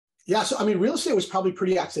Yeah, so I mean, real estate was probably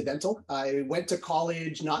pretty accidental. I went to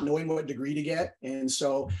college not knowing what degree to get. And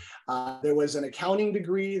so there was an accounting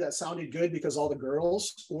degree that sounded good because all the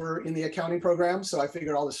girls were in the accounting program. So I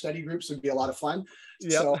figured all the study groups would be a lot of fun.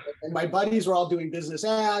 Yep. So, and my buddies were all doing business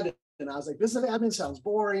ad. And I was like, business admin sounds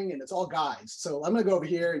boring and it's all guys. So I'm going to go over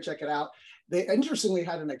here and check it out. They interestingly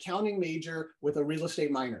had an accounting major with a real estate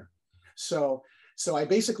minor. So I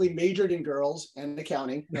basically majored in girls and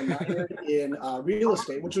accounting and minored in real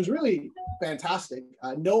estate, which was really fantastic.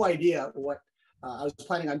 No idea what I was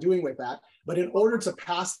planning on doing with that. But in order to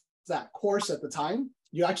pass that course at the time,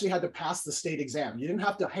 you actually had to pass the state exam. You didn't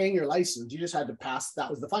have to hang your license. You just had to pass.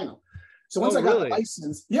 That was the final. So once I got the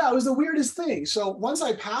license, yeah, it was the weirdest thing. So once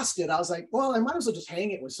I passed it, I was like, well, I might as well just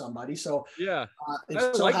hang it with somebody. So yeah,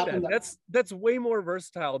 it so happened that's way more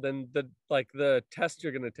versatile than the test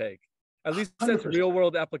you're going to take. At least 100%. That's real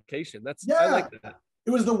world application. Yeah. I like that.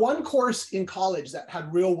 It was the one course in college that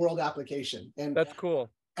had real world application. And that's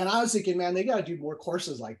cool. And I was thinking, man, they got to do more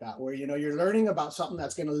courses like that where, you're learning about something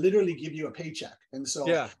that's going to literally give you a paycheck. And so,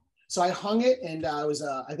 so I hung it, and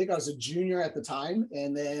I think I was a junior at the time.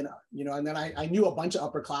 And then, I knew a bunch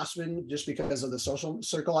of upperclassmen just because of the social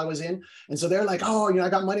circle I was in. And so they're like, oh, I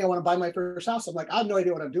got money. I want to buy my first house. I'm like, I have no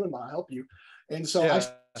idea what I'm doing, but I'll help you. And so I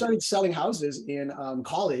started selling houses in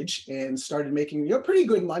college and started making pretty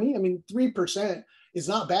good money. I mean, 3% is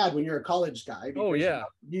not bad when you're a college guy. Because,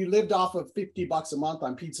 you lived off of $50 a month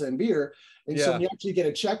on pizza and beer. And so when you actually get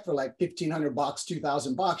a check for like $1,500,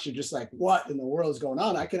 $2,000, you're just like, what in the world is going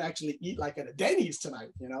on? I can actually eat like at a Denny's tonight.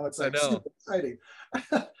 It's like super exciting.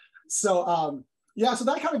 So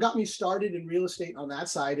that kind of got me started in real estate on that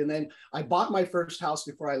side. And then I bought my first house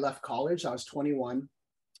before I left college. I was 21.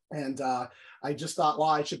 And I just thought, well,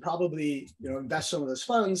 I should probably, invest some of those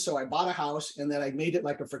funds. So I bought a house, and then I made it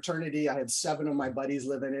like a fraternity. I had 7 of my buddies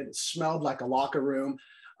live in it. It smelled like a locker room.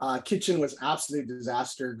 Kitchen was absolute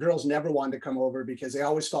disaster. Girls never wanted to come over because they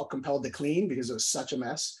always felt compelled to clean because it was such a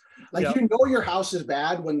mess. Your house is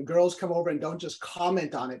bad when girls come over and don't just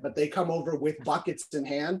comment on it, but they come over with buckets in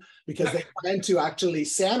hand because they plan to actually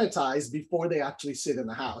sanitize before they actually sit in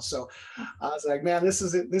the house. So I was like, man, this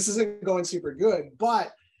isn't going super good.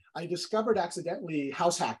 But I discovered accidentally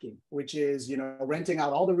house hacking, which is, renting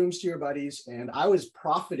out all the rooms to your buddies. And I was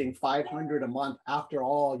profiting $500 a month after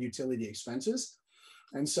all utility expenses.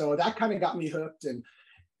 And so that kind of got me hooked. And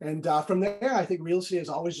from there, I think real estate has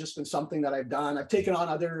always just been something that I've done. I've taken on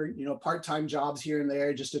other, part-time jobs here and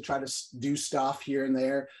there just to try to do stuff here and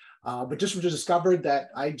there. But just discovered that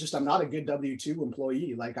I'm not a good W-2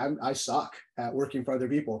 employee. Like I suck at working for other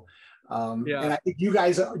people. And I think you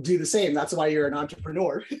guys do the same. That's why you're an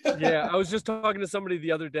entrepreneur. Yeah. I was just talking to somebody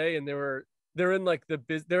the other day, and they're in like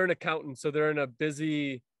they're an accountant. So they're in a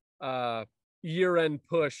busy year-end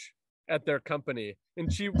push at their company.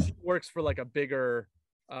 And she works for like a bigger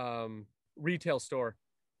retail store.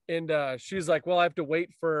 And she's like, well, I have to wait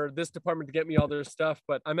for this department to get me all their stuff,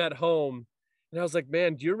 but I'm at home. And I was like,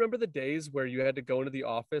 man, do you remember the days where you had to go into the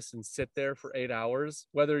office and sit there for 8 hours,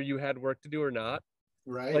 whether you had work to do or not?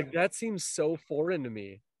 Right. Like that seems so foreign to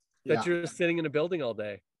me that you're sitting in a building all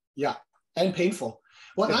day. Yeah. And painful.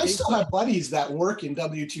 Well, I still have buddies that work in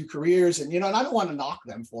W-2 careers, and, and I don't want to knock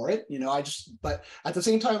them for it. But at the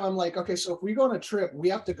same time, I'm like, okay, so if we go on a trip, we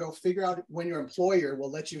have to go figure out when your employer will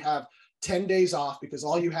let you have 10 days off because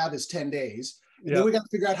all you have is 10 days. And then we got to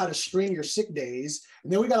figure out how to string your sick days.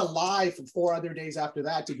 And then we got to lie for 4 other days after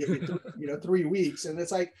that to get you 3 weeks. And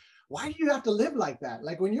it's like, why do you have to live like that?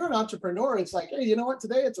 Like when you're an entrepreneur, it's like, hey, you know what?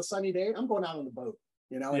 Today it's a sunny day. I'm going out on the boat,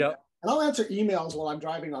 and I'll answer emails while I'm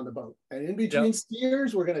driving on the boat. And in between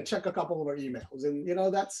skiers, we're going to check a couple of our emails. And,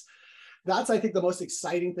 that's, I think, the most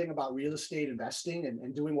exciting thing about real estate investing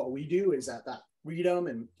and doing what we do is that freedom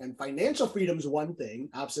and financial freedom is one thing.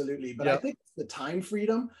 Absolutely. But I think it's the time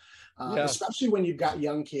freedom, especially when you've got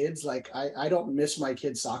young kids. Like I don't miss my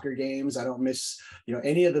kids' soccer games. I don't miss,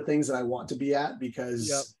 any of the things that I want to be at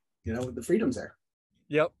because, the freedom's there.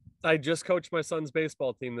 Yep. I just coached my son's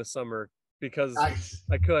baseball team this summer because nice.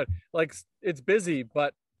 I could. Like, it's busy,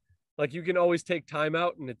 but like you can always take time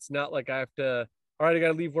out, and it's not like I have to, all right, I got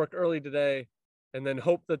to leave work early today and then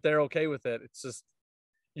hope that they're okay with it. It's just,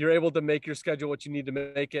 you're able to make your schedule what you need to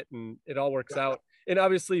make it, and it all works out. And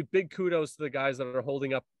obviously big kudos to the guys that are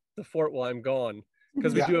holding up the fort while I'm gone,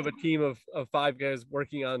 because we do have a team of 5 guys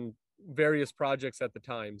working on various projects at the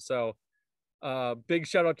time. So big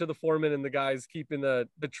shout out to the foreman and the guys keeping the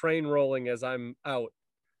train rolling as I'm out.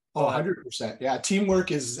 Oh, 100%. Yeah.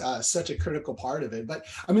 Teamwork is such a critical part of it. But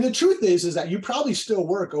I mean, the truth is that you probably still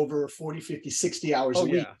work over 40, 50, 60 hours a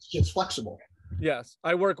week. It's just flexible. Yes.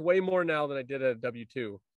 I work way more now than I did at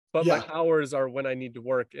W-2. but my hours are when I need to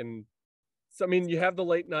work. And so, I mean, you have the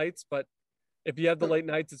late nights, but if you have the late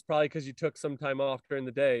nights, it's probably because you took some time off during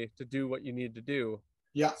the day to do what you need to do.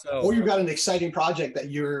 Yeah. So, or you've got an exciting project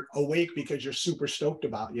that you're awake because you're super stoked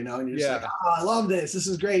about, you know, and you're just like, oh, I love this. This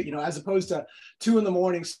is great. You know, as opposed to 2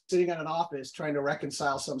 a.m. sitting in an office trying to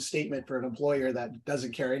reconcile some statement for an employer that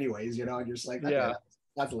doesn't care anyways, you know, and you're just like, okay,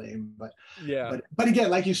 that's lame. But but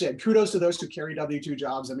again, like you said, kudos to those who carry W-2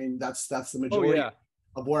 jobs. I mean, that's the majority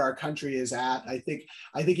of where our country is at. I think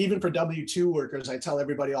even for W-2 workers, I tell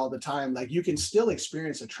everybody all the time, like, you can still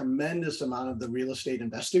experience a tremendous amount of the real estate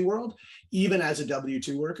investing world, even as a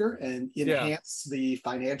W-2 worker, and enhance the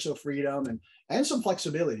financial freedom and some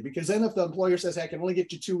flexibility. Because then if the employer says, hey, I can only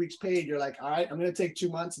get you 2 weeks paid, you're like, all right, I'm going to take 2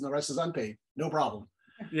 months and the rest is unpaid. No problem.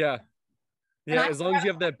 Yeah. As long as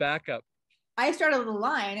you have that backup. I started with a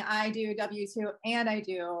line. I do W-2 and I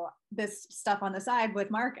do this stuff on the side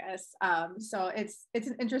with Marcus. So it's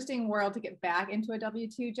an interesting world to get back into a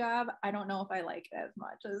W-2 job. I don't know if I like it as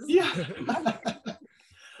much as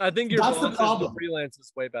I think your boss is freelance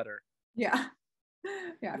is way better. Yeah.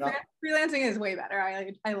 Freelancing is way better.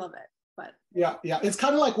 I love it. But it's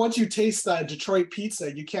kind of like once you taste Detroit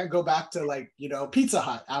pizza, you can't go back to, like, you know, Pizza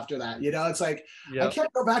Hut after that. You know, it's like, I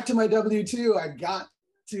can't go back to my W-2. I've got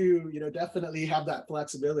to, you know, definitely have that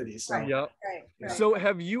flexibility. So right. So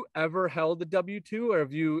have you ever held a W-2, or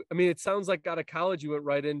have you, I mean, it sounds like out of college you went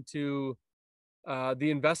right into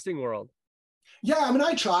the investing world. Yeah, I mean,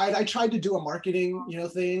 I tried to do a marketing, you know,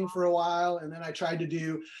 thing for a while, and then I tried to do,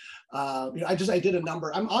 you know, I did a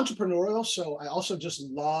number. I'm entrepreneurial, so I also just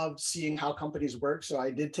love seeing how companies work. So I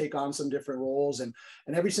did take on some different roles, and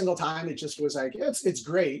every single time it just was like, it's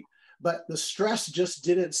great, but the stress just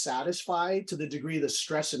didn't satisfy to the degree the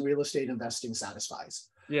stress in real estate investing satisfies.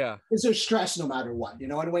 Yeah. Because there's stress no matter what, you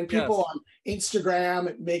know, and when people on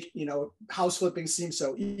Instagram make, you know, house flipping seem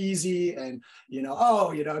so easy, and, you know,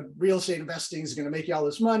 oh, you know, real estate investing is going to make you all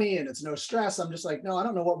this money and it's no stress. I'm just like, no, I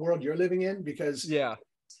don't know what world you're living in, because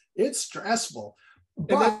it's stressful.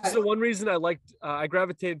 And that's the one reason I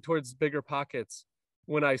gravitated towards bigger pockets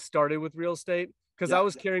when I started with real estate, because I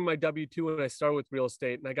was carrying my W-2 when I started with real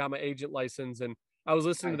estate, and I got my agent license, and I was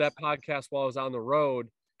listening to that podcast while I was on the road,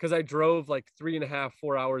 because I drove like 3.5,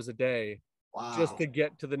 4 hours a day just to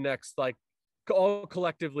get to the next, like, all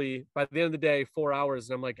collectively by the end of the day, 4 hours.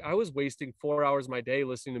 And I'm like, I was wasting 4 hours of my day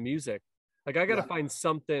listening to music. Like, I got to find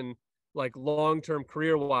something like long-term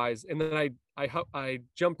career wise. And then I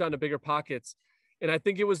jumped onto Bigger Pockets, and I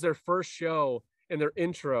think it was their first show and their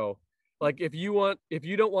intro. Like, if you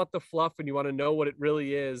don't want the fluff and you want to know what it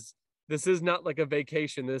really is, this is not like a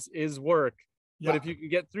vacation. This is work. But if you can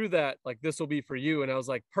get through that, like, this will be for you. And I was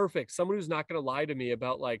like, perfect. Someone who's not going to lie to me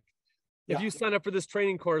about, like, if you sign up for this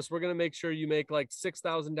training course, we're going to make sure you make like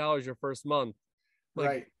 $6,000 your first month.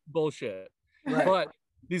 Like, bullshit. But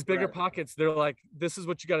these Bigger Pockets, they're like, this is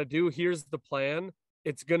what you got to do. Here's the plan.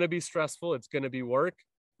 It's going to be stressful. It's going to be work.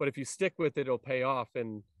 But if you stick with it, it'll pay off.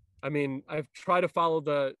 And I mean, I've tried to follow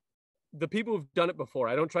the people who've done it before.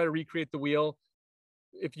 I don't try to recreate the wheel.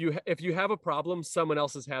 If you have a problem, someone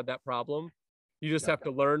else has had that problem. You just have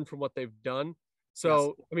to learn from what they've done.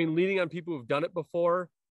 So, I mean, leaning on people who've done it before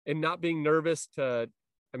and not being nervous to,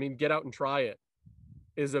 I mean, get out and try it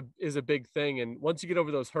is a big thing. And once you get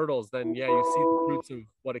over those hurdles, then you see the fruits of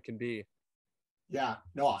what it can be. Yeah,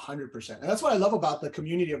 no, 100%. And that's what I love about the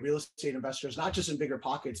community of real estate investors, not just in Bigger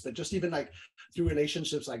Pockets, but just even like through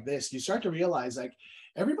relationships like this. You start to realize, like,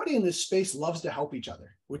 everybody in this space loves to help each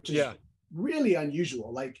other, which is really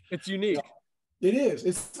unusual. Like, it's unique. You know, it is.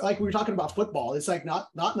 It's like we were talking about football. It's like not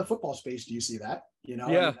in the football space. Do you see that? You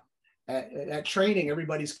know, at training,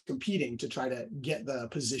 everybody's competing to try to get the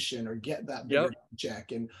position or get that bigger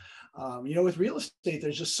check. And, you know, with real estate,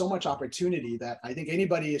 there's just so much opportunity that I think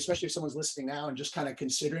anybody, especially if someone's listening now and just kind of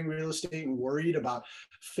considering real estate and worried about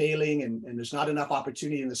failing and there's not enough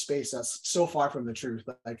opportunity in the space, that's so far from the truth.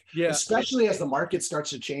 But like, especially as the market starts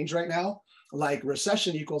to change right now, like,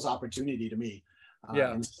 recession equals opportunity to me.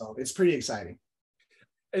 And so it's pretty exciting.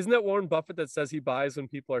 Isn't that Warren Buffett that says he buys when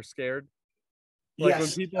people are scared? Like, when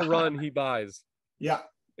people run, he buys.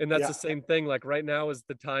 And that's the same thing. Like, right now is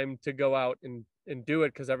the time to go out and do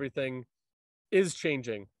it, because everything is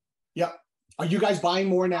changing. Are you guys buying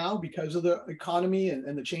more now because of the economy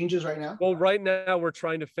and the changes right now? Well, right now we're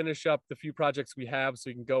trying to finish up the few projects we have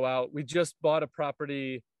so we can go out. We just bought a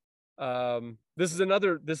property. This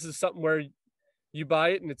is something where you buy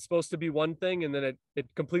it and it's supposed to be one thing, and then it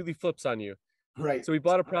completely flips on you. So we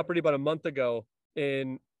bought a property about a month ago,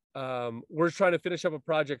 and we're trying to finish up a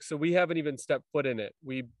project. So we haven't even stepped foot in it.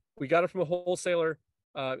 We got it from a wholesaler.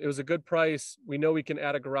 It was a good price. We know we can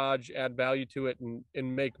add a garage, add value to it,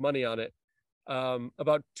 and make money on it.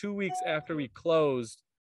 About 2 weeks after we closed,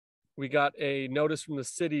 we got a notice from the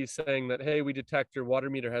city saying that, hey, we detect your water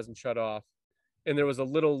meter hasn't shut off. And there was a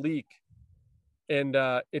little leak. And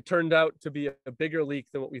it turned out to be a bigger leak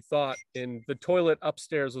than what we thought. And the toilet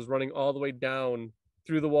upstairs was running all the way down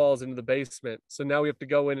through the walls into the basement. So now we have to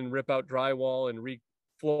go in and rip out drywall and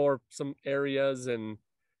re-floor some areas. And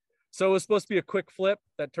so it was supposed to be a quick flip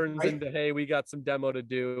that turns into, hey, we got some demo to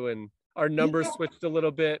do. And our numbers switched a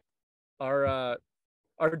little bit. Our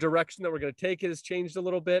direction that we're going to take has changed a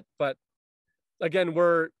little bit. But again,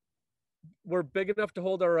 we're big enough to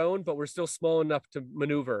hold our own, but we're still small enough to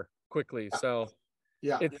maneuver quickly. So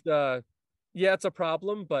it's it's a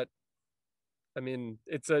problem, but I mean,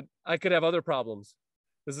 I could have other problems.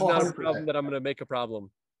 This is not 100%. A problem that I'm going to make a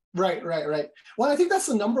problem. Right. Well, I think that's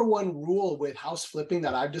the number one rule with house flipping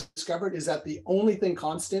that I've discovered, is that the only thing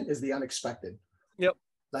constant is the unexpected. Yep.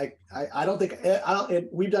 Like, I don't think,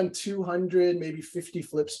 we've done 200, maybe 50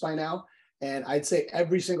 flips by now. And I'd say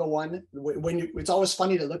every single one, it's always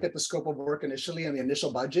funny to look at the scope of work initially and the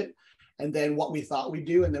initial budget, and then what we thought we'd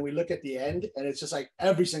do. And then we look at the end, and it's just like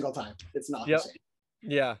every single time it's not the same.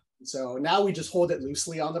 Yeah. So now we just hold it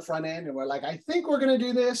loosely on the front end, and we're like, I think we're going to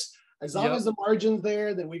do this. As long as the margin's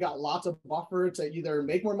there, then we got lots of buffer to either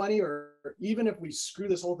make more money, or even if we screw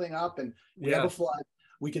this whole thing up and we have a flood,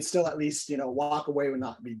 we can still at least, walk away and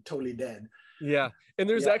not be totally dead. Yeah. And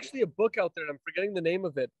there's actually a book out there, and I'm forgetting the name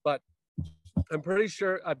of it, but I'm pretty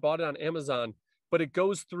sure I bought it on Amazon, but it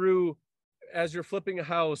goes through, as you're flipping a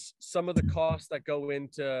house, some of the costs that go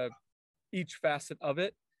into each facet of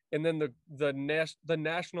it. And then the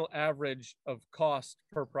national average of cost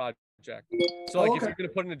per project. So like if you're going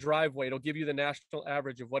to put in a driveway, it'll give you the national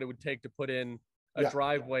average of what it would take to put in a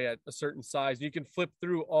driveway at a certain size. You can flip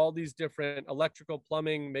through all these different electrical,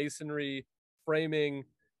 plumbing, masonry, framing,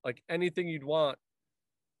 like anything you'd want.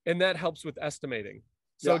 And that helps with estimating.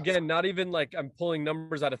 So again, not even like I'm pulling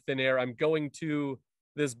numbers out of thin air. I'm going to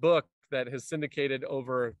this book that has syndicated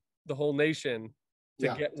over the whole nation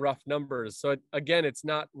to get rough numbers. So again, it's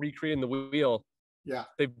not recreating the wheel. Yeah.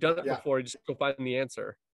 They've done it before. You just go find the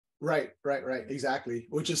answer. Right. Exactly.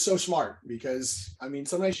 Which is so smart, because I mean,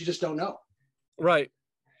 sometimes you just don't know. Right.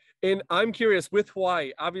 And I'm curious with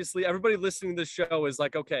Hawaii, obviously everybody listening to this show is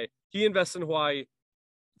like, okay, he invests in Hawaii.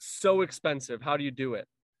 So expensive. How do you do it?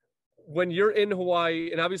 When you're in Hawaii,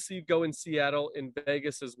 and obviously you go in Seattle and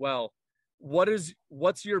Vegas as well,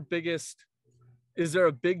 what's your biggest, is there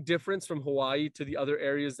a big difference from Hawaii to the other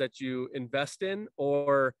areas that you invest in?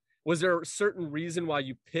 Or was there a certain reason why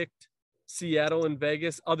you picked Seattle and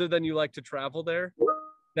Vegas, other than you like to travel there,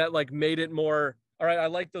 that like made it more, all right, I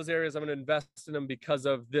like those areas, I'm going to invest in them because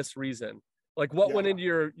of this reason? Like what went into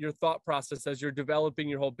your thought process as you're developing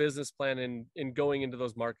your whole business plan and going into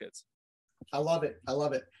those markets? I love it.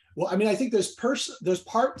 Well, I mean, I think there's part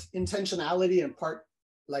intentionality and part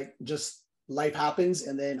like just life happens,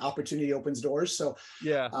 and then opportunity opens doors. So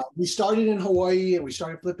we started in Hawaii and we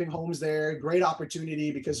started flipping homes there. Great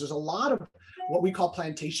opportunity, because there's a lot of what we call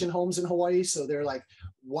plantation homes in Hawaii. So they're like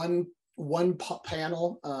one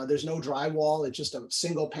panel. There's no drywall. It's just a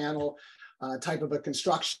single panel type of a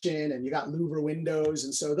construction, and you got louver windows.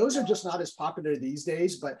 And so those are just not as popular these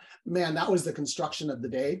days, but man, that was the construction of the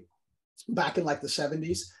day back in like the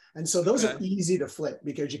 70s. And so those are easy to flip,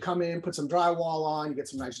 because you come in, put some drywall on, you get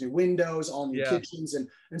some nice new windows, all new kitchens.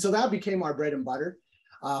 And so that became our bread and butter.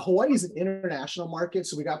 Hawaii is an international market.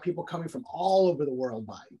 So we got people coming from all over the world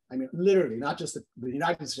buying. I mean, literally, not just the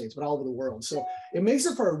United States, but all over the world. So it makes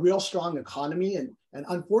it for a real strong economy. And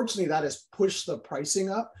unfortunately, that has pushed the pricing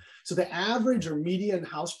up. So the average or median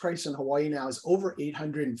house price in Hawaii now is over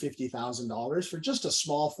 $850,000 for just a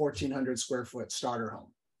small 1,400 square foot starter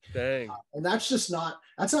home. Dang. And that's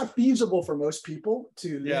not feasible for most people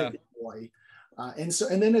to live in Hawaii.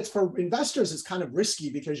 And then it's for investors, it's kind of risky,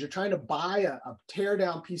 because you're trying to buy a tear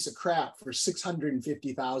down piece of crap for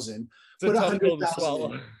 $650,000. Put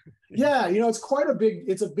 $100,000. Yeah,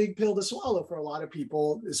 it's a big pill to swallow for a lot of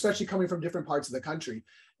people, especially coming from different parts of the country.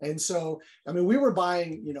 And so, I mean, we were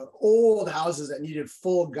buying, old houses that needed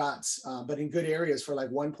full guts, but in good areas for like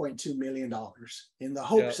 $1.2 million, in the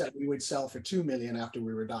hopes that we would sell for $2 million after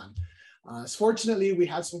we were done. Fortunately, we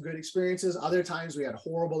had some good experiences. Other times we had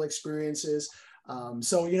horrible experiences.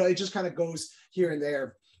 So, it just kind of goes here and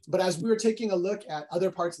there. But as we were taking a look at other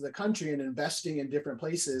parts of the country and investing in different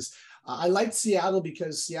places, I liked Seattle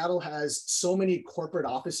because Seattle has so many corporate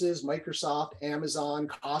offices: Microsoft, Amazon,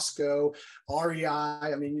 Costco, REI.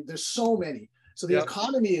 I mean, there's so many. So the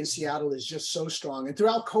economy in Seattle is just so strong. And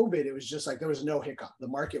throughout COVID, it was just like there was no hiccup. The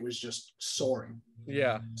market was just soaring.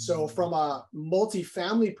 Yeah. So from a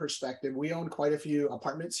multifamily perspective, we own quite a few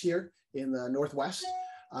apartments here in the Northwest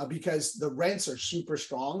because the rents are super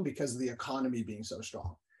strong because of the economy being so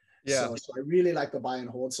strong. Yeah. So I really like the buy and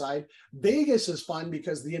hold side. Vegas is fun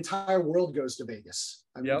because the entire world goes to Vegas.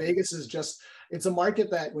 I mean, Vegas is just, it's a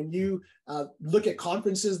market that when you look at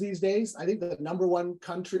conferences these days, I think the number one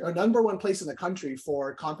place in the country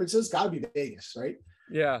for conferences got to be Vegas, right?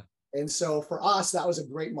 Yeah. And so for us, that was a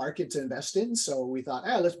great market to invest in. So we thought,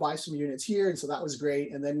 let's buy some units here. And so that was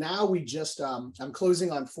great. And then now we just, I'm closing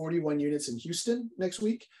on 41 units in Houston next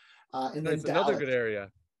week. And then it's another good area.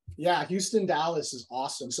 Yeah, Houston, Dallas is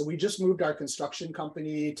awesome. So we just moved our construction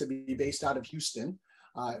company to be based out of Houston.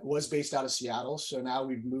 It was based out of Seattle. So now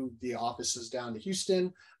we've moved the offices down to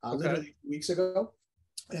Houston literally 2 weeks ago.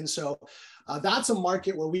 And so that's a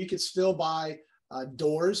market where we could still buy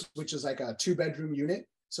doors, which is like a 2-bedroom unit.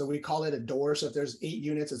 So we call it a door. So if there's 8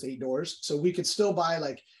 units, it's 8 doors. So we could still buy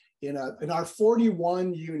like in our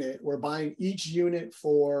 41 unit, we're buying each unit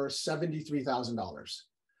for $73,000,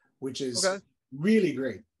 which is really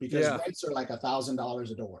great because rents are like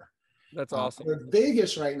 $1,000 a door. That's awesome. For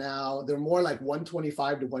Vegas right now, they're more like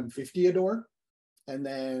 125 to 150 a door. And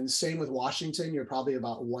then same with Washington, you're probably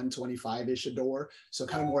about 125-ish a door. So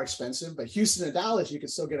kind of more expensive, but Houston and Dallas, you can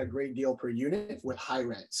still get a great deal per unit with high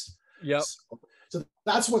rents. Yep. So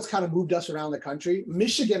that's what's kind of moved us around the country.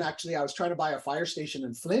 Michigan, actually, I was trying to buy a fire station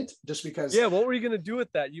in Flint just because. Yeah. What were you going to do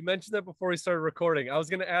with that? You mentioned that before we started recording. I was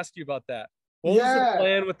going to ask you about that. What was the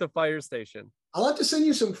plan with the fire station? I'll have to send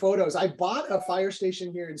you some photos. I bought a fire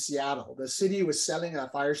station here in Seattle. The city was selling a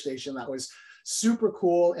fire station that was super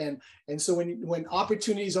cool. And so when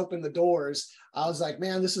opportunities opened the doors, I was like,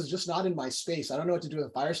 man, this is just not in my space. I don't know what to do with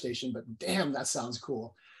a fire station, but damn, that sounds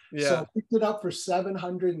cool. Yeah. So I picked it up for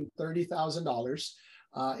 $730,000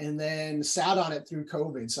 and then sat on it through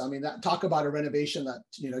COVID. So, I mean, talk about a renovation that,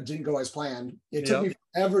 didn't go as planned. It took me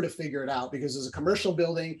forever to figure it out because it's a commercial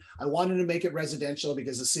building. I wanted to make it residential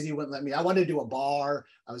because the city wouldn't let me. I wanted to do a bar.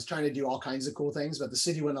 I was trying to do all kinds of cool things, but the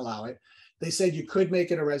city wouldn't allow it. They said you could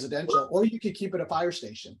make it a residential or you could keep it a fire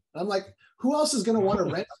station. And I'm like, who else is going to want to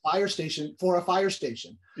rent a fire station for a fire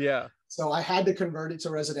station? Yeah. So I had to convert it to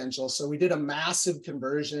residential. So we did a massive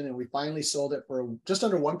conversion and we finally sold it for just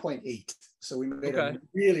under 1.8. So we made a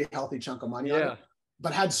really healthy chunk of money on it,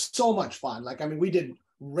 but had so much fun. Like, I mean, we did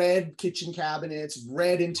red kitchen cabinets,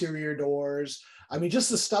 red interior doors. I mean, just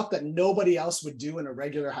the stuff that nobody else would do in a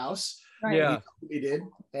regular house. Right. Yeah. We did.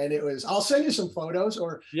 And it was, I'll send you some photos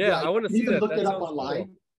or I want to see that. Look it up online.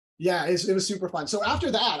 Cool. Yeah, it was super fun. So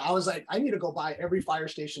after that, I was like, I need to go buy every fire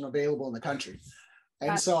station available in the country.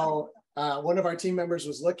 And so one of our team members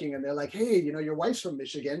was looking and they're like, hey, your wife's from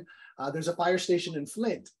Michigan. There's a fire station in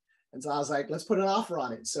Flint. And so I was like, let's put an offer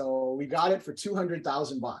on it. So we got it for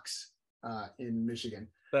 $200,000 in Michigan.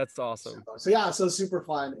 That's awesome. So super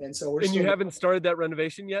fun. And so you haven't started that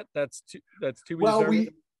renovation yet? That's 2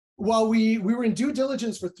 weeks. Well, we were in due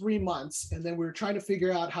diligence for 3 months, and then we were trying to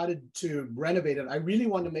figure out how to renovate it. I really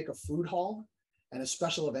wanted to make a food hall and a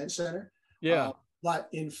special event center. Yeah. But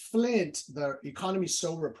in Flint, the economy is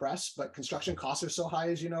so repressed, but construction costs are so high,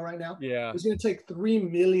 as you know, right now. Yeah. It's going to take $3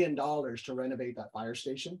 million to renovate that fire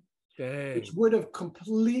station. Dang. Which would have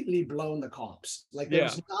completely blown the comps. Like there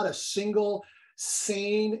was not a single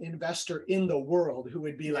sane investor in the world who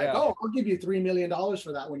would be like, oh, I'll give you $3 million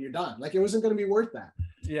for that when you're done. Like it wasn't going to be worth that.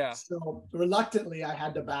 Yeah. So reluctantly, I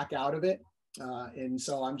had to back out of it. And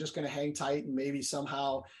so I'm just going to hang tight and maybe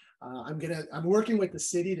somehow I'm working with the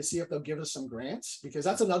city to see if they'll give us some grants, because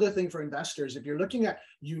that's another thing for investors. If you're looking at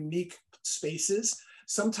unique spaces,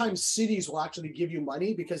 sometimes cities will actually give you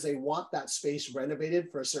money because they want that space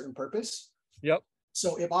renovated for a certain purpose. Yep.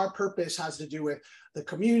 So if our purpose has to do with the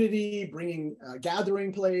community, bringing a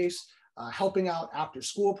gathering place, helping out after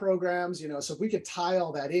school programs, so if we could tie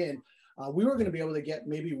all that in, we were going to be able to get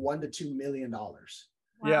maybe $1 to $2 million.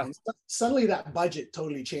 Yeah. And suddenly that budget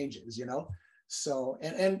totally changes, So,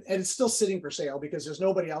 and it's still sitting for sale because there's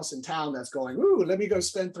nobody else in town that's going, ooh, let me go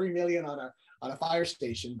spend $3 million on a fire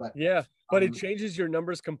station. But but it changes your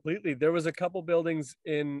numbers completely. There was a couple buildings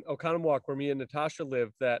in Oconomowoc where me and Natasha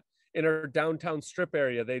lived that in our downtown strip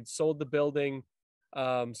area, they'd sold the building.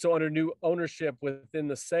 So under new ownership within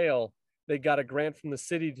the sale, they got a grant from the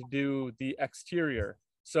city to do the exterior.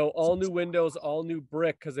 So all new windows, all new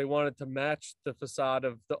brick, because they wanted to match the facade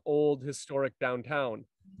of the old historic downtown.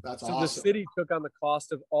 That's so awesome. The city took on the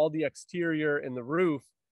cost of all the exterior and the roof,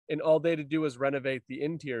 and all they had to do was renovate the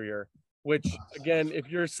interior, which again, if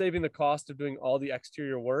you're saving the cost of doing all the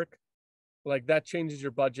exterior work, like that changes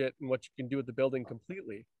your budget and what you can do with the building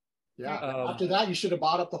completely. Yeah. After that, you should have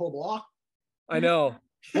bought up the whole block. I know.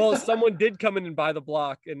 Well, someone did come in and buy the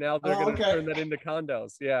block, and now they're going to okay. turn that into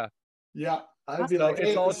condos. Yeah. Yeah. I'd be So like, hey,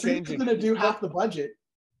 it's all the city's changing. going to do half the budget.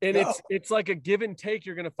 And Go. it's like a give and take.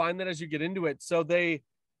 You're going to find that as you get into it. So they,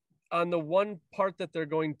 on the one part that they're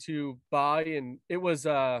going to buy, and it was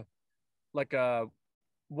like a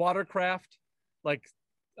watercraft, like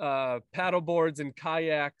paddle boards and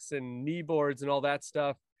kayaks and knee boards and all that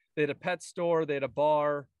stuff. They had a pet store. They had a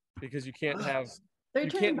bar, because you can't have, you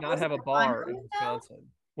can't not have a bar in Wisconsin.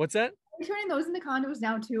 What's that? They're turning those into condos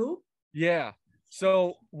now too? Yeah.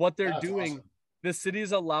 So what they're doing, awesome. the city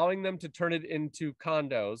is allowing them to turn it into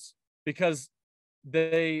condos, because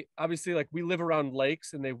they obviously, like, we live around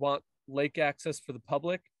lakes and they want lake access for the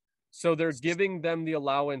public. So they're giving them the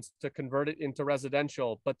allowance to convert it into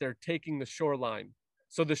residential, but they're taking the shoreline.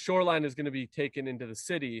 So the shoreline is going to be taken into the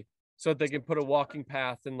city so that they can put a walking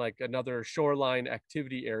path and like another shoreline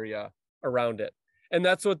activity area around it. And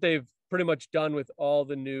that's what they've pretty much done with all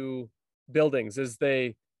the new buildings, is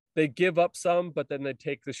they give up some, but then they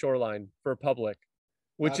take the shoreline for public,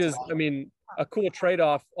 which That's is, awesome. I mean, a cool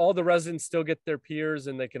trade-off. All the residents still get their piers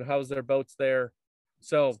and they can house their boats there.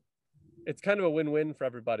 So it's kind of a win-win for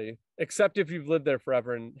everybody, except if you've lived there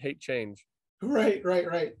forever and hate change. Right.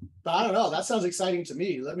 But I don't know. That sounds exciting to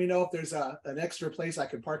me. Let me know if there's an extra place I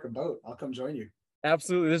could park a boat. I'll come join you.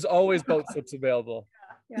 Absolutely. There's always boat slips available.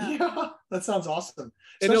 Yeah, that sounds awesome.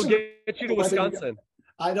 And it'll get you to Wisconsin.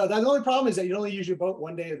 I know. The only problem is that you only use your boat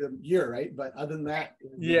one day of the year, right? But other than that,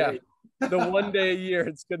 yeah, the one day a year,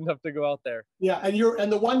 it's good enough to go out there. Yeah,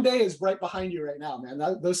 and the one day is right behind you right now, man.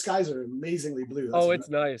 Those skies are amazingly blue. Oh, it's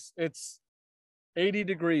nice. It's 80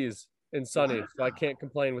 degrees and sunny, so I can't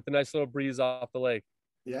complain, with a nice little breeze off the lake.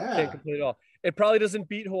 Yeah, can't complain at all. It probably doesn't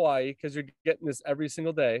beat Hawaii, because you're getting this every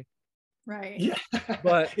single day. Right. Yeah,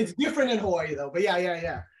 but it's different in Hawaii though. But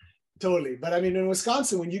yeah, totally. But I mean, in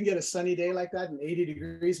Wisconsin, when you can get a sunny day like that and 80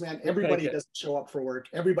 degrees, man, everybody doesn't show up for work.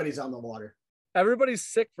 Everybody's on the water. Everybody's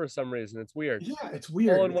sick for some reason. It's weird. Yeah, it's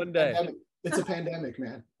weird. All in one day. It's a pandemic,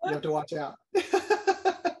 man. You have to watch out.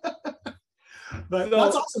 But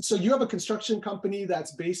that's awesome. So you have a construction company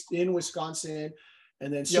that's based in Wisconsin,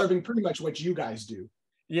 and then serving pretty much what you guys do.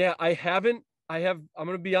 Yeah, I'm going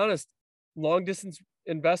to be honest, long distance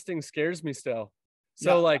investing scares me still.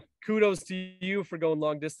 So like, kudos to you for going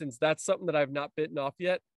long distance. That's something that I've not bitten off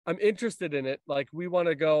yet. I'm interested in it. Like, we want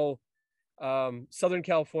to go Southern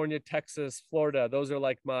California, Texas, Florida. Those are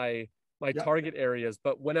like my target areas.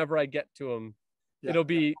 But whenever I get to them, it'll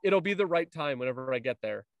be the right time whenever I get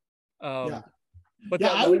there. But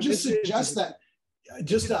I would just suggest that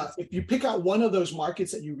if you pick out one of those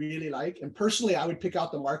markets that you really like, and personally, I would pick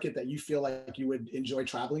out the market that you feel like you would enjoy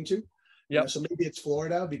traveling to. Yeah. So maybe it's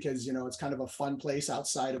Florida, because it's kind of a fun place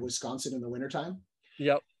outside of Wisconsin in the wintertime.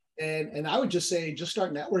 Yep. And I would just say, just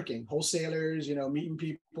start networking, wholesalers, meeting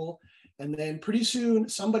people. And then pretty soon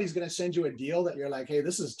somebody's going to send you a deal that you're like, hey,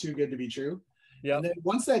 this is too good to be true. Yeah. And then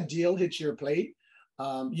once that deal hits your plate,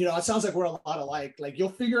 it sounds like we're a lot alike. Like, you'll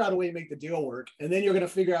figure out a way to make the deal work, and then you're going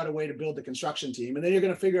to figure out a way to build the construction team, and then you're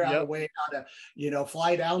going to figure out a way how to,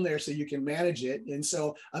 fly down there so you can manage it. And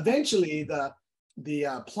so eventually the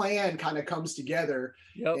plan kind of comes together.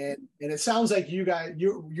 And it sounds like you guys,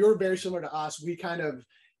 you're very similar to us. We kind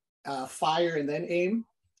of fire and then aim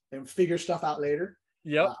and figure stuff out later.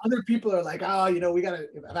 Other people are like, we got to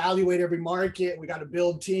evaluate every market. We got to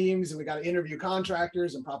build teams, and we got to interview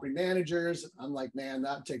contractors and property managers. I'm like, man,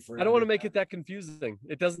 that'd take forever. I don't want to make it that confusing.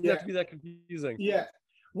 It doesn't have to be that confusing. Yeah.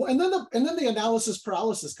 Well, and then the analysis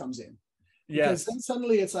paralysis comes in. Because then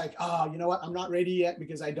suddenly it's like, you know what? I'm not ready yet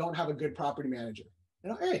because I don't have a good property manager.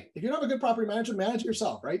 Hey, if you don't have a good property manager, manage it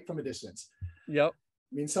yourself, right? From a distance. Yep.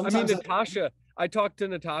 I mean, Natasha, I talked to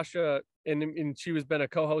Natasha, and she was been a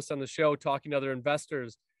co-host on the show, talking to other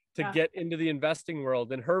investors to get into the investing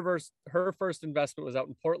world. And her first investment was out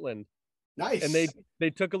in Portland. Nice. And they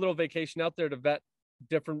took a little vacation out there to vet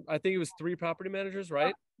different, I think it was 3 property managers,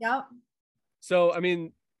 right? Yep. So, I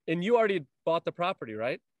mean, and you already bought the property,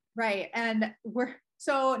 right? Right. And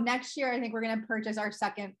so next year, I think we're going to purchase our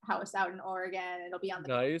second house out in Oregon. It'll be on the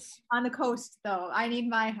coast. On the coast, though. I need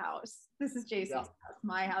my house. This is Jason's house.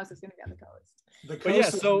 My house is going to be on the coast. But yeah,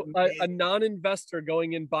 so a non-investor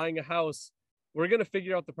going in, buying a house, we're going to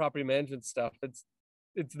figure out the property management stuff. It's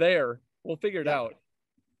there. We'll figure it out.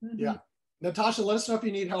 Mm-hmm. Yeah. Natasha, let us know if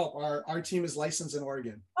you need help. Our team is licensed in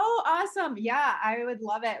Oregon. Oh, awesome. Yeah, I would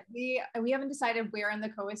love it. We haven't decided where on the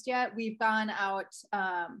coast yet. We've gone out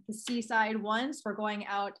the seaside once. We're going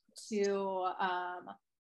out to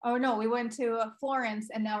Oh no, we went to Florence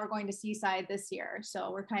and now we're going to Seaside this year.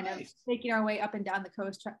 So we're kind of making our way up and down the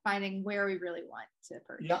coast, finding where we really want to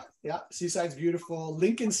purchase. Yeah. Seaside's beautiful.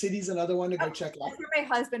 Lincoln City's another one to go check out. That's where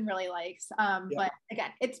my husband really likes. But again,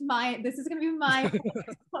 this is going to be my,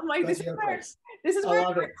 I'm like, this is where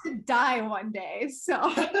I'm going to die one day. So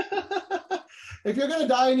if you're going to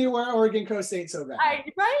die anywhere, Oregon coast ain't so bad.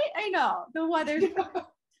 Right? I know. The weather's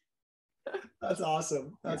That's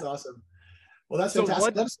awesome. That's awesome. Well, that's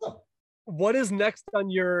fantastic. Let us know. What is next on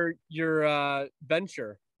your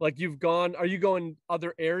venture? Like are you going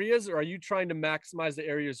other areas, or are you trying to maximize the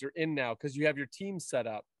areas you're in now because you have your team set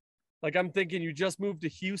up? Like I'm thinking you just moved to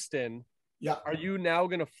Houston. Yeah. Are you now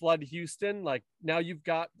going to flood Houston? Like now you've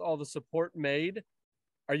got all the support made.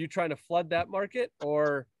 Are you trying to flood that market,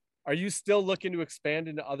 or are you still looking to expand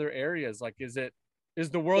into other areas? Like is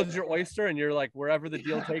the world your oyster and you're like, wherever the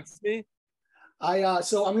deal takes me?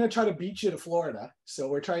 So I'm going to try to beat you to Florida. So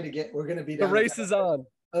we're going to be down. The race is on.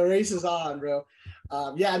 The race is on, bro.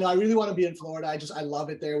 I really want to be in Florida. I love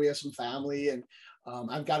it there. We have some family, and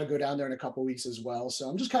I've got to go down there in a couple of weeks as well. So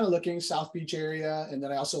I'm just kind of looking South Beach area. And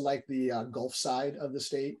then I also like the Gulf side of the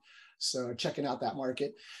state. So checking out that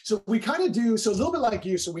market. So we kind of do, so a little bit like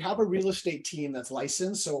you. So we have a real estate team that's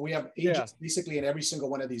licensed. So we have agents basically in every single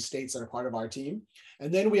one of these states that are part of our team.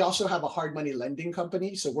 And then we also have a hard money lending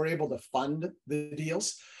company. So we're able to fund the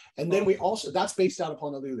deals. And then that's based out of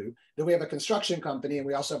Honolulu. Then we have a construction company, and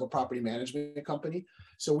we also have a property management company.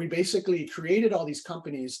 So we basically created all these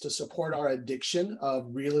companies to support our addiction of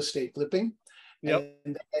real estate flipping. Yep.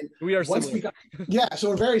 And we are similar. So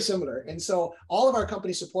we're very similar. And so all of our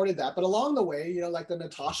companies supported that. But along the way, like the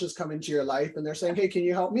Natashas come into your life and they're saying, hey, can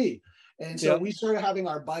you help me? And so we started having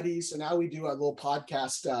our buddies. So now we do a little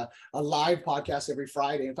podcast, a live podcast every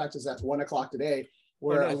Friday. In fact, it's at 1:00 today,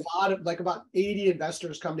 where a lot of about 80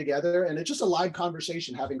 investors come together, and it's just a live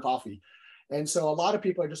conversation having coffee. And so a lot of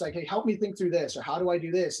people are just like, hey, help me think through this, or how do I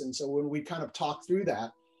do this? And so when we kind of talk through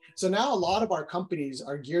that, so now a lot of our companies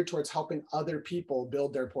are geared towards helping other people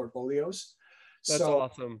build their portfolios. That's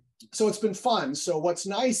awesome. So it's been fun. So what's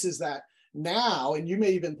nice is that now, and you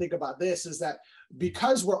may even think about this, is that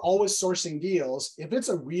because we're always sourcing deals, if it's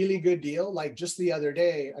a really good deal, like just the other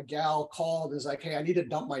day, a gal called and is like, hey, I need to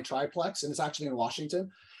dump my triplex, and it's actually in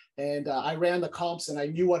Washington. And I ran the comps and I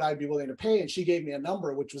knew what I'd be willing to pay. And she gave me a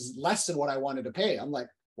number, which was less than what I wanted to pay. I'm like,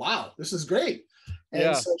 wow, this is great.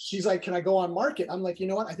 And so she's like, can I go on market? I'm like, you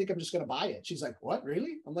know what? I think I'm just going to buy it. She's like, what,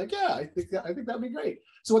 really? I'm like, yeah, I think that'd be great.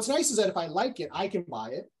 So what's nice is that if I like it, I can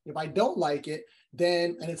buy it. If I don't like it,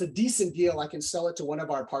 then, and it's a decent deal, I can sell it to one of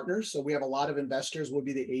our partners. So we have a lot of investors. We'll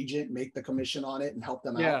be the agent, make the commission on it and help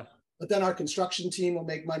them out. But then our construction team will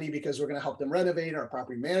make money because we're going to help them renovate. Our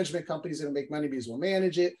property management company is going to make money because we'll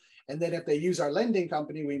manage it. And then if they use our lending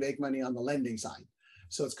company, we make money on the lending side.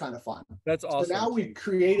 So it's kind of fun. That's awesome. So now we've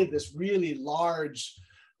created this really large,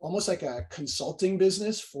 almost like a consulting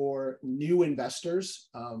business for new investors.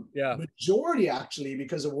 Majority actually,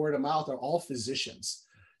 because of word of mouth, are all physicians.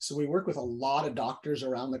 So we work with a lot of doctors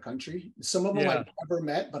around the country. Some of them I've never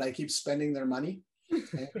met, but I keep spending their money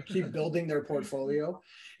and keep building their portfolio.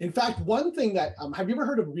 In fact, one thing that, have you ever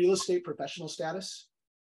heard of real estate professional status?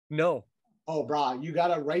 No. Oh, brah, you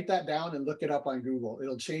got to write that down and look it up on Google.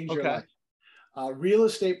 It'll change your life. Real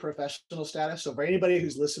estate professional status. So for anybody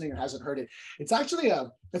who's listening or hasn't heard it, it's actually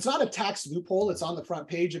it's not a tax loophole. It's on the front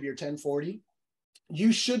page of your 1040.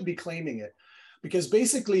 You should be claiming it, because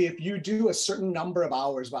basically if you do a certain number of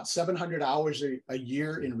hours, about 700 hours a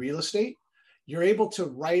year in real estate, you're able to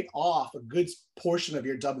write off a good portion of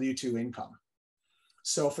your W-2 income.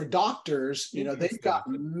 So for doctors, they've got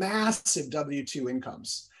massive W-2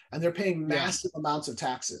 incomes and they're paying massive amounts of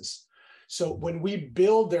taxes. So when we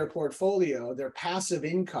build their portfolio, their passive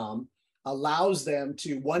income allows them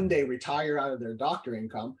to one day retire out of their doctor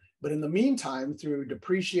income. But in the meantime, through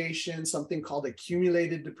depreciation, something called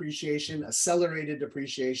accumulated depreciation, accelerated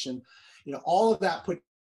depreciation, all of that put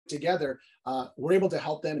together, we're able to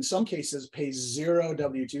help them in some cases pay zero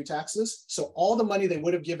W-2 taxes. So all the money they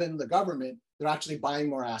would have given the government, they're actually buying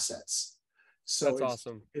more assets. So that's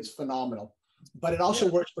awesome. It's phenomenal. But it also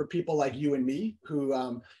works for people like you and me,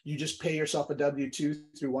 who you just pay yourself a W-2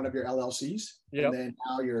 through one of your LLCs, and then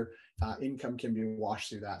now your income can be washed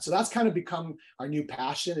through that. So that's kind of become our new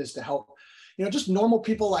passion, is to help, just normal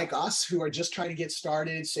people like us who are just trying to get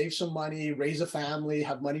started, save some money, raise a family,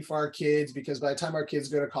 have money for our kids, because by the time our kids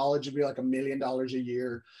go to college, it'll be like $1 million a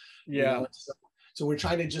year. So we're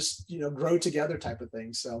trying to just, grow together type of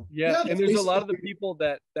thing. So and there's a lot of the people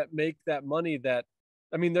that make that money that,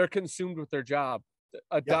 I mean, they're consumed with their job.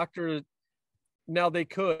 A doctor, now they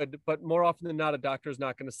could, but more often than not, a doctor is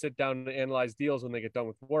not going to sit down and analyze deals when they get done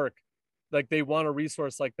with work. Like they want a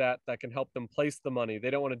resource like that can help them place the money. They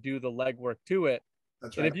don't want to do the legwork to it.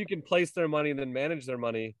 That's and right. if you can place their money and then manage their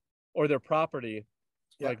money or their property,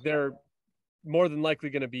 like they're more than likely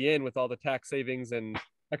going to be in with all the tax savings and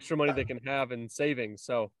extra money they can have in savings.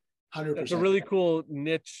 So 100%. It's a really cool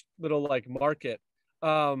niche little like market.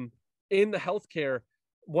 In the healthcare,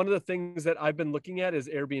 one of the things that I've been looking at is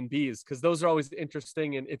Airbnbs, because those are always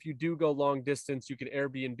interesting. And if you do go long distance, you can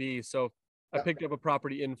Airbnb. So I picked up a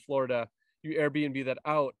property in Florida, you Airbnb that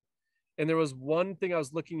out. And there was one thing I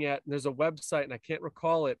was looking at, and there's a website and I can't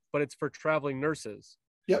recall it, but it's for traveling nurses.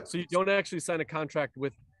 Yep. So you don't actually sign a contract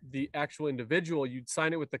with the actual individual. You'd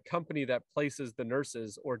sign it with the company that places the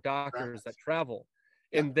nurses or doctors that travel.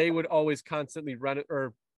 And they would always constantly run it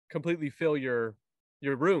or completely fill your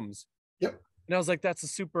rooms. Yep. And I was like, that's a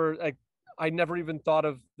super, like, I never even thought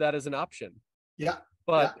of that as an option. Yeah.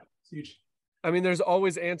 But it's huge. I mean, there's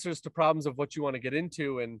always answers to problems of what you want to get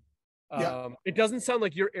into. And it doesn't sound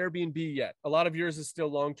like you're Airbnb yet. A lot of yours is still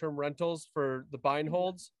long-term rentals for the buy and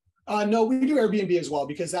holds. No, we do Airbnb as well,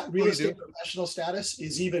 because that real estate professional status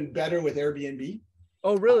is even better with Airbnb.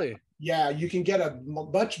 Oh, really? Yeah, you can get a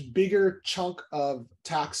much bigger chunk of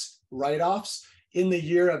tax write-offs in the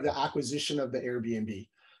year of the acquisition of the Airbnb.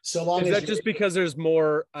 So long is that just because there's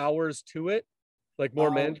more hours to it, like more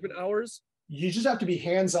management hours? You just have to be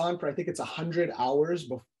hands-on for, I think it's 100 hours,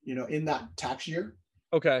 in that tax year.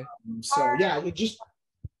 Okay.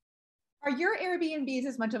 Are your Airbnbs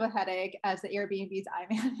as much of a headache as the Airbnbs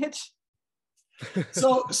I manage?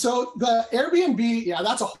 So the Airbnb,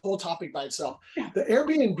 that's a whole topic by itself. The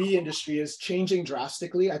Airbnb industry is changing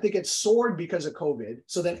drastically. I think it soared because of COVID.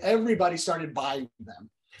 So then everybody started buying them.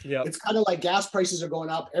 Yeah, it's kind of like gas prices are going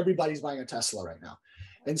up. Everybody's buying a Tesla right now.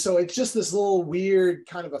 And so it's just this little weird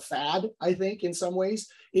kind of a fad, I think, in some ways.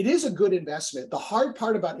 It is a good investment. The hard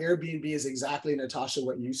part about Airbnb is exactly, Natasha,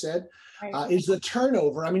 what you said, is the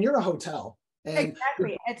turnover. I mean, you're a hotel. And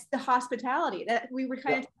exactly. It's the hospitality that we were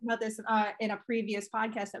kind of talking about this in a previous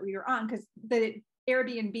podcast that we were on, because the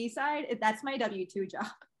Airbnb side, that's my W-2 job.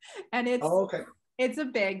 And it's a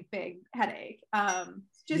big headache.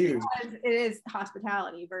 Just huge. Because it is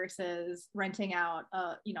hospitality versus renting out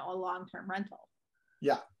a long-term rental.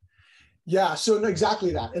 Yeah. So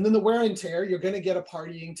exactly that. And then the wear and tear, you're going to get a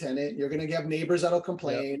partying tenant. You're going to have neighbors that'll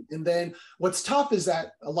complain. And then what's tough is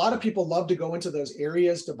that a lot of people love to go into those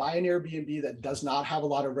areas to buy an Airbnb that does not have a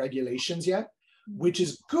lot of regulations yet, which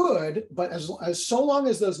is good. But as so long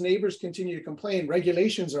as those neighbors continue to complain,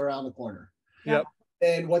 regulations are around the corner. Yep.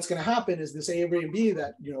 And what's going to happen is this Airbnb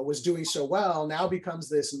that was doing so well now becomes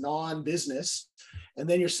this non-business, and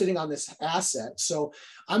then you're sitting on this asset. So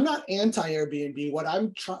I'm not anti-Airbnb. What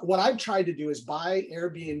I've tried to do is buy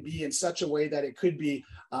Airbnb in such a way that it could be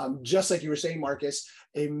just like you were saying, Marcus,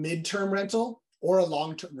 a midterm rental or a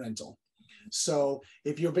long-term rental. So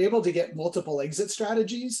if you're able to get multiple exit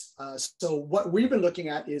strategies, so what we've been looking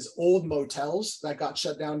at is old motels that got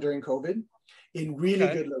shut down during COVID in really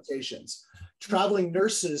good locations. Traveling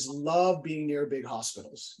nurses love being near big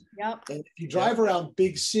hospitals. Yep. And if you drive around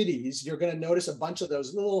big cities, you're going to notice a bunch of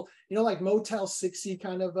those little, like Motel 60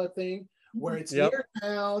 kind of a thing, where it's near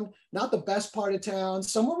town, not the best part of town.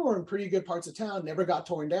 Some of them were in pretty good parts of town, never got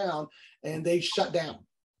torn down, and they shut down.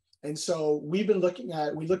 And so we looked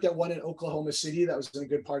at one in Oklahoma City that was in a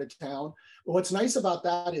good part of town. But what's nice about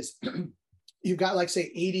that is you've got, like,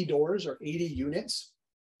 say, 80 doors or 80 units.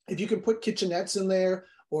 If you can put kitchenettes in there,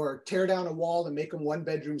 or tear down a wall and make them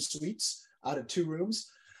 1-bedroom suites out of 2 rooms,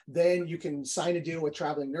 then you can sign a deal with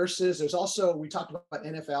traveling nurses. There's also, we talked about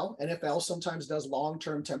NFL. NFL sometimes does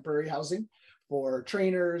long-term temporary housing for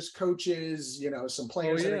trainers, coaches, some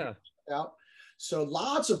players that are out. So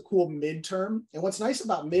lots of cool midterm. And what's nice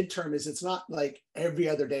about midterm is it's not like every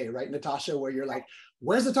other day, right, Natasha, where you're like,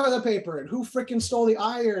 where's the toilet paper? And who freaking stole the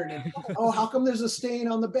iron? And oh, how come there's a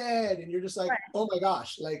stain on the bed? And you're just like, oh my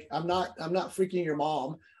gosh, like I'm not freaking your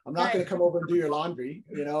mom. I'm not going to come over and do your laundry,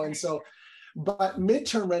 And so, but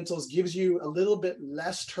midterm rentals gives you a little bit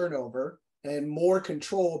less turnover and more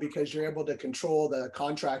control, because you're able to control the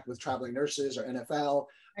contract with traveling nurses or NFL,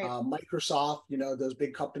 Microsoft, those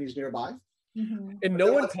big companies nearby. Mm-hmm. And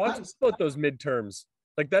no one talks about those midterms.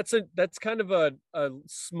 Like that's kind of a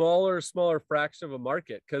smaller fraction of a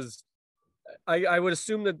market, because I would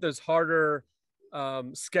assume that there's harder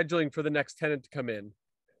scheduling for the next tenant to come in,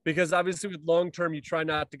 because obviously with long term you try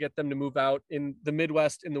not to get them to move out in the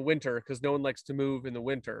Midwest in the winter, because no one likes to move in the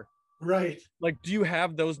winter. Right. Like, do you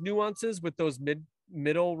have those nuances with those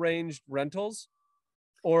middle range rentals,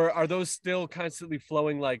 or are those still constantly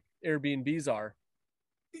flowing like Airbnbs are?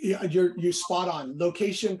 Yeah, you're spot on.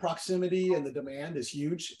 Location, proximity, and the demand is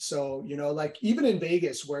huge. So, you know, like even in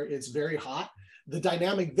Vegas where it's very hot, the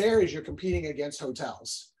dynamic there is you're competing against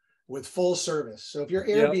hotels with full service. So if you're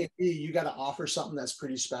Airbnb, you got to offer something that's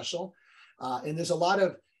pretty special. And there's a lot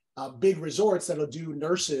of big resorts that'll do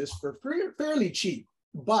nurses for fairly cheap.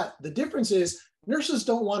 But the difference is nurses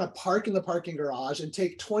don't want to park in the parking garage and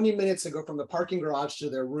take 20 minutes to go from the parking garage to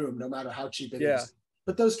their room, no matter how cheap it is.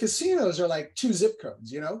 But those casinos are like 2 zip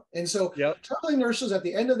codes, you know? And so traveling nurses at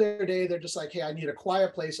the end of their day, they're just like, hey, I need a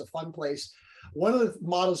quiet place, a fun place. One of the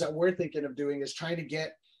models that we're thinking of doing is trying to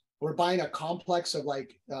get, we're buying a complex of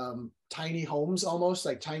like tiny homes, almost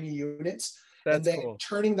like tiny units. That's and then cool.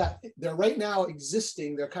 Turning that, they're right now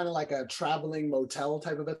existing, they're kind of like a traveling motel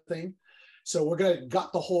type of a thing. So we're going to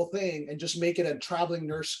gut the whole thing and just make it a traveling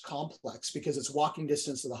nurse complex because it's walking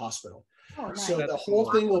distance to the hospital. Oh, nice. So the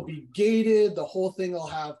whole thing will be gated. The whole thing will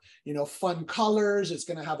have, you know, fun colors. It's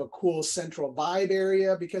going to have a cool central vibe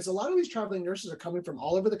area because a lot of these traveling nurses are coming from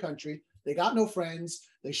all over the country. They got no friends.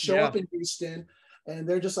 They show up in Houston and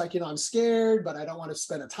they're just like, you know, I'm scared, but I don't want to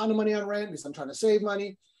spend a ton of money on rent because I'm trying to save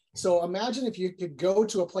money. So imagine if you could go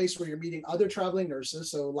to a place where you're meeting other traveling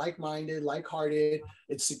nurses. So like-minded, like-hearted,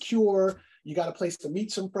 it's secure. You got a place to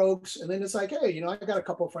meet some folks. And then it's like, hey, you know, I got a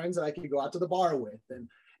couple of friends that I could go out to the bar with.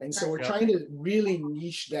 And so we're trying to really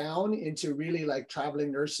niche down into really like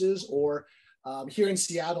traveling nurses or here in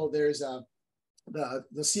Seattle, there's the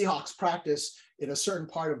Seahawks practice in a certain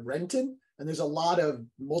part of Renton. And there's a lot of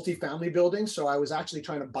multifamily buildings. So I was actually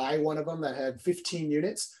trying to buy one of them that had 15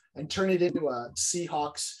 units and turn it into a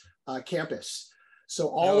Seahawks campus. So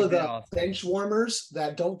all of the bench warmers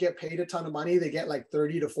that don't get paid a ton of money, they get like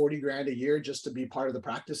 30 to 40 grand a year just to be part of the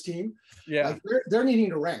practice team. Like they're needing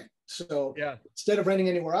to rent. So instead of renting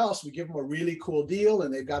anywhere else, we give them a really cool deal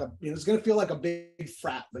and they've got a, you know, it's going to feel like a big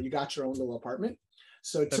frat, but you got your own little apartment.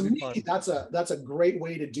 So to me, that's a great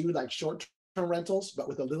way to do like short-term rentals, but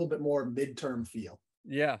with a little bit more mid-term feel.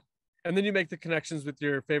 Yeah. And then you make the connections with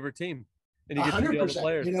your favorite team. And you get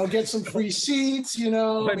 100%, you know, get some free seats, you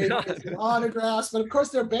know, maybe get some autographs, but of course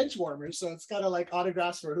they're bench warmers. So it's kind of like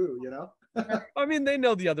autographs for who, you know? I mean, they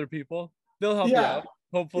know the other people. They'll help you out,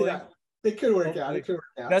 hopefully. Yeah. It could work out. It could work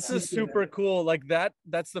out. That's a super cool, like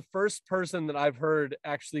that's the first person that I've heard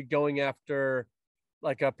actually going after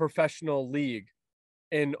like a professional league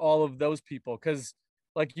and all of those people. Cause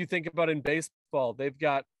like you think about in baseball, they've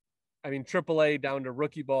got, I mean, AAA down to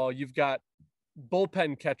rookie ball, you've got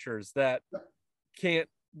bullpen catchers that can't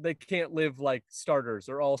live like starters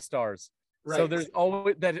or all stars. Right. So there's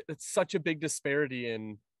always that it's such a big disparity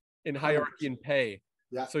in hierarchy and pay.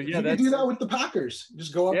 Yeah. So you can do that with the Packers.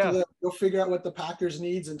 Just go up go figure out what the Packers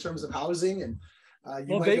needs in terms of housing and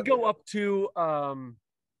they go up to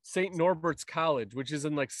St. Norbert's College, which is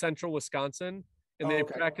in like central Wisconsin, and they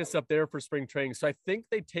practice up there for spring training. So I think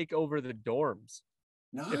they take over the dorms.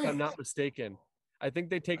 Nice. If I'm not mistaken. I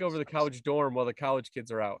think they take over the college dorm while the college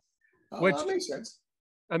kids are out. Which that makes sense.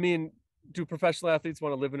 I mean, do professional athletes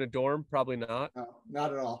want to live in a dorm? Probably not. No,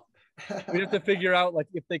 not at all. We have to figure out like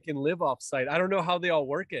if they can live off site. I don't know how they all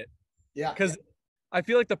work it. Yeah. Because I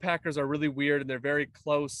feel like the Packers are really weird and they're very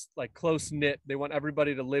close knit. They want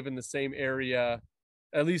everybody to live in the same area,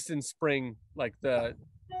 at least in spring, like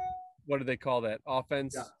what do they call that?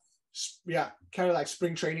 Offense? Yeah. Kind of like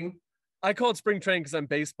spring training. I call it spring training because I'm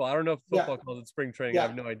baseball. I don't know if football calls it spring training. I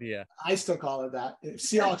have no idea. I still call it that.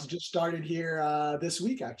 Seahawks just started here this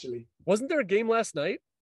week, actually. Wasn't there a game last night?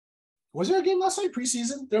 Was there a game last night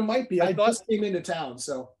preseason? There might be. I just came into town,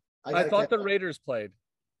 so I thought the Raiders played.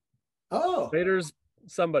 Oh, Raiders,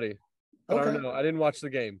 somebody. I don't know. I didn't watch the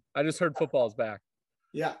game. I just heard football's back.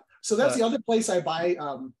 Yeah. So that's the other place I buy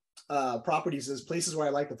properties is places where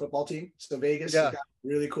I like the football team. So Vegas has got a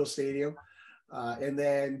really cool stadium. And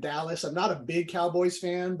then Dallas, I'm not a big Cowboys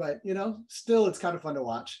fan, but you know, still it's kind of fun to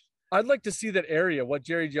watch. I'd like to see that area, what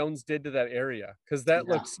Jerry Jones did to that area, because that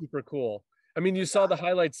looks super cool. I mean, you saw the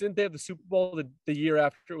highlights. Didn't they have the Super Bowl the year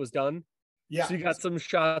after it was done? Yeah. So you got some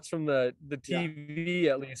shots from the TV,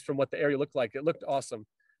 at least from what the area looked like. It looked awesome.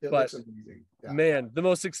 It looks amazing. Yeah. Man, the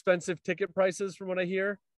most expensive ticket prices from what I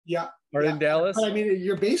hear are in Yeah. Dallas. But I mean,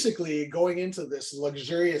 you're basically going into this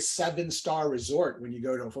luxurious 7-star resort when you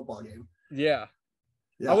go to a football game. Yeah.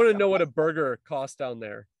 I want to know what a burger costs down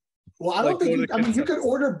there. Well, I don't think you could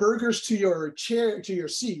order burgers to your chair, to your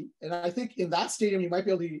seat. And I think in that stadium, you might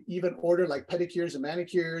be able to even order like pedicures and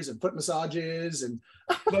manicures and foot massages and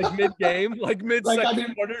like mid-game, like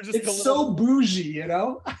mid-second quarter. It's so bougie, you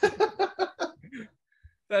know?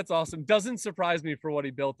 That's awesome. Doesn't surprise me for what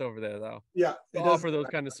he built over there, though. Yeah. To offer those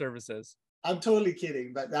kind of services. I'm totally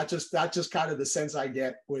kidding, but that's just kind of the sense I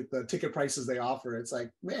get with the ticket prices they offer. It's like,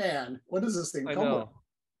 man, what does this thing come with?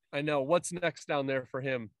 I know. What's next down there for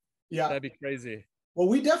him? Yeah. That'd be crazy. Well,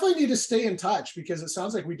 we definitely need to stay in touch because it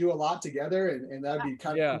sounds like we do a lot together, and that'd be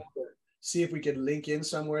kind of cool to see if we could link in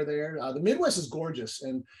somewhere there. The Midwest is gorgeous.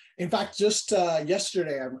 And in fact, just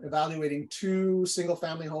yesterday, I'm evaluating 2 single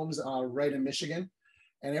family homes right in Michigan.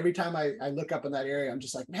 And every time I look up in that area, I'm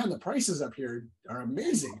just like, man, the prices up here are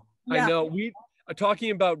amazing. Yeah. I know. We are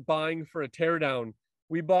talking about buying for a teardown.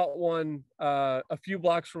 We bought one a few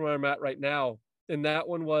blocks from where I'm at right now. And that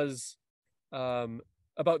one was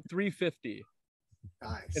about $350.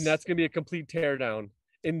 Nice. And that's going to be a complete teardown.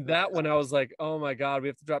 In that one, I was like, oh my God, we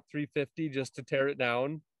have to drop $350 just to tear it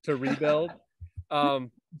down, to rebuild.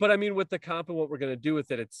 But I mean, with the comp and what we're going to do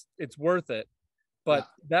with it, it's worth it. But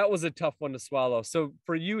that was a tough one to swallow. So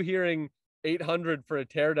for you hearing 800 for a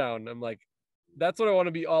teardown, I'm like, that's what I want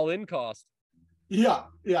to be all in cost. Yeah.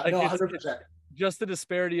 Like, no, 100%. It's just the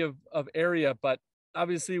disparity of area. But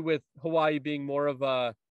obviously with Hawaii being more of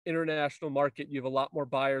a international market, you have a lot more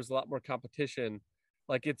buyers, a lot more competition.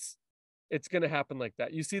 Like it's going to happen like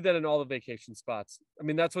that. You see that in all the vacation spots. I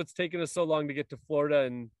mean, that's what's taken us so long to get to Florida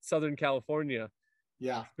and Southern California.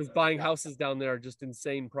 Yeah. Because buying houses down there are just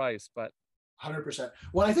insane price, but 100%.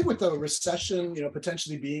 Well, I think with the recession,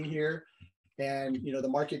 potentially being here and, the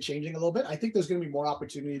market changing a little bit, I think there's going to be more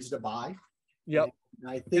opportunities to buy. Yep.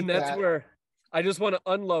 And I think that's where I just want to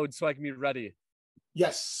unload so I can be ready.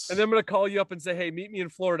 Yes. And then I'm going to call you up and say, hey, meet me in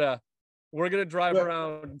Florida. We're going to drive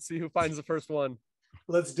around and see who finds the first one.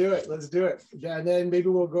 Let's do it. Yeah, and then maybe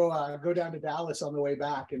we'll go down to Dallas on the way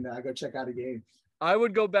back and go check out a game. I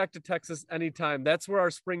would go back to Texas anytime. That's where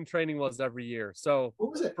our spring training was every year. So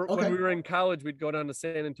what was it? When we were in college, we'd go down to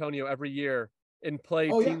San Antonio every year and play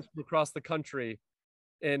teams from across the country.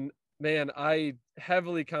 And man, I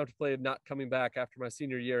heavily contemplated not coming back after my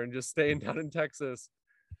senior year and just staying down in Texas.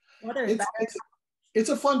 It's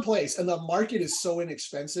a fun place, and the market is so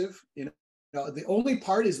inexpensive. The only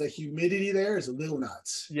part is the humidity there is a little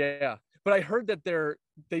nuts. Yeah, but I heard that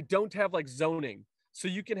they don't have like zoning. So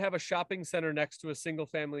you can have a shopping center next to a single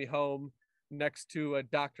family home, next to a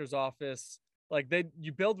doctor's office. Like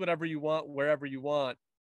you build whatever you want, wherever you want.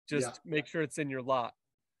 Just make sure it's in your lot.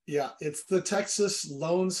 Yeah, it's the Texas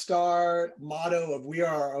Lone Star motto of "We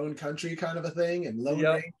are our own country" kind of a thing. And Lone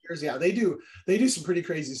Rangers, they do some pretty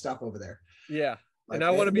crazy stuff over there. Yeah, and I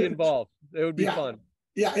want to be involved. It would be fun.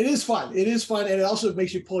 Yeah, it is fun. And it also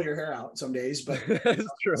makes you pull your hair out some days. But true. At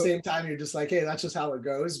the same time, you're just like, hey, that's just how it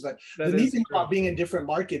goes. But the neat thing about being in different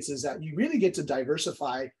markets is that you really get to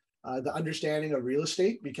diversify the understanding of real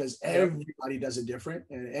estate because everybody does it different,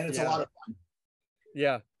 and it's a lot of fun.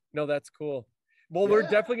 Yeah, no, that's cool. Well, we're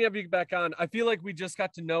definitely gonna have you back on. I feel like we just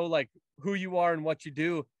got to know like who you are and what you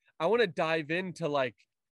do. I want to dive into like,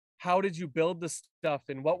 how did you build this stuff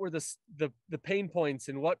and what were the pain points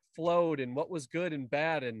and what flowed and what was good and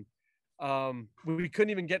bad? And we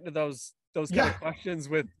couldn't even get into those kind of questions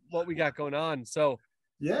with what we got going on. So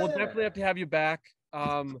we'll definitely have to have you back.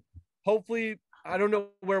 Hopefully, I don't know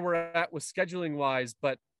where we're at with scheduling wise,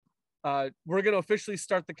 but we're going to officially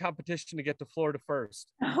start the competition to get to Florida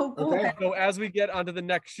first. Oh, cool. Okay. So as we get onto the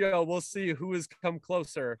next show, we'll see who has come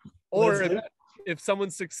closer or if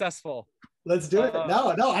someone's successful. Let's do it.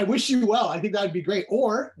 No, I wish you well. I think that'd be great.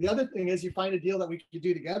 Or the other thing is you find a deal that we could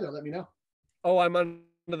do together. Let me know. Oh, I'm on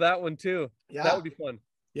to that one too. Yeah. That would be fun.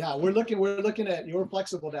 Yeah. We're looking at, you're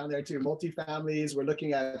flexible down there too. Multifamilies. We're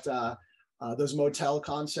looking at those motel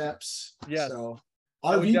concepts. Yeah. So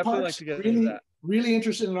RV parks, like really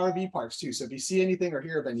interested in RV parks too. So if you see anything or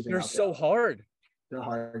hear of anything, they're so hard. They're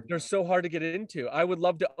hard. They're so hard to get into. I would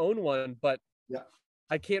love to own one, but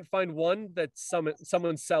I can't find one that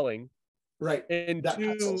someone's selling. Right. And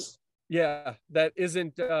two, that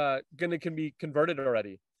isn't can be converted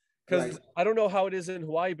already. Because I don't know how it is in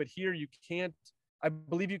Hawaii, but here I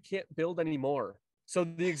believe you can't build anymore. So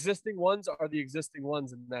the existing ones are the existing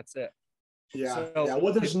ones, and that's it. Yeah. So,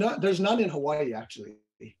 well, there's none in Hawaii actually,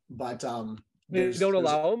 but they don't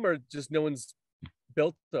allow them, or just no one's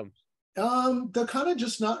built them. They're kind of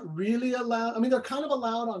just not really allowed. I mean, they're kind of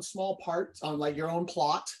allowed on small parts on like your own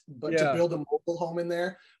plot, but to build a mobile home in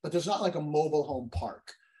there, but there's not like a mobile home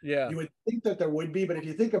park. Yeah. You would think that there would be, but if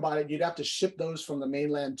you think about it, you'd have to ship those from the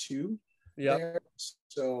mainland to there.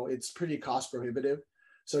 So it's pretty cost prohibitive.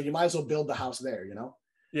 So you might as well build the house there,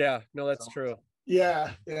 Yeah, no, that's true.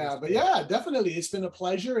 Yeah. But definitely. It's been a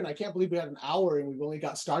pleasure. And I can't believe we had an hour and we've only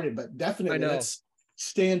got started, but definitely let's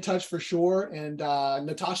stay in touch for sure. And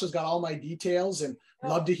Natasha's got all my details and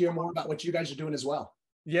love to hear more about what you guys are doing as well.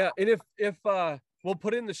 Yeah. And if we'll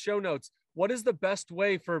put in the show notes, what is the best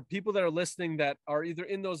way for people that are listening that are either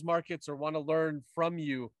in those markets or want to learn from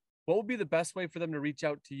you? What would be the best way for them to reach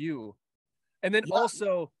out to you? And then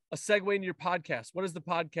also a segue into your podcast. What is the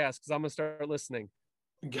podcast? Because I'm going to start listening.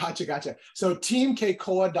 Gotcha. So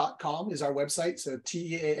teamkekoa.com is our website. So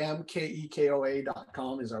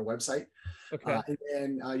teamkekoa.com is our website. Okay.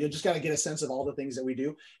 And you just got to get a sense of all the things that we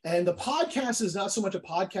do. And the podcast is not so much a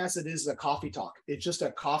podcast. It is a coffee talk. It's just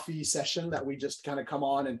a coffee session that we just kind of come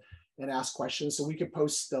on and ask questions. So we could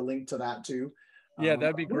post the link to that too. Yeah,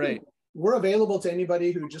 that'd be great. We're available to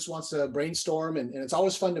anybody who just wants to brainstorm, and it's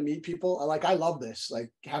always fun to meet people. I love this,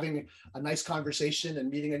 like having a nice conversation and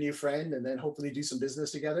meeting a new friend, and then hopefully do some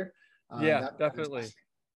business together. Yeah, definitely.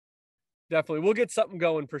 We'll get something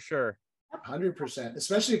going for sure. 100%,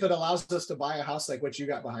 especially if it allows us to buy a house like what you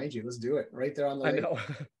got behind you. Let's do it right there on the lake. I know.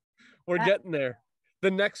 We're getting there.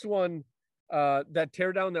 The next one, that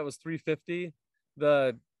tear down that was 350,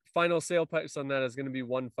 the final sale price on that is going to be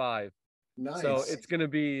 1.5. Nice. So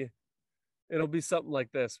it'll be something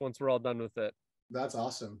like this once we're all done with it. That's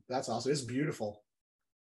awesome. It's beautiful.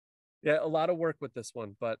 Yeah, a lot of work with this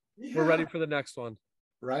one, but we're ready for the next one.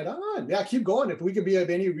 Right on. Yeah, keep going. If we could be of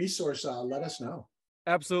any resource, let us know.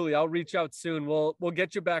 Absolutely. I'll reach out soon. We'll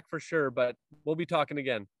get you back for sure, but we'll be talking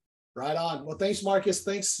again. Right on. Well, thanks, Marcus.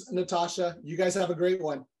 Thanks, Natasha. You guys have a great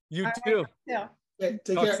one. You too. Yeah. Okay,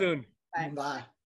 take Talk care. soon. Bye. Bye.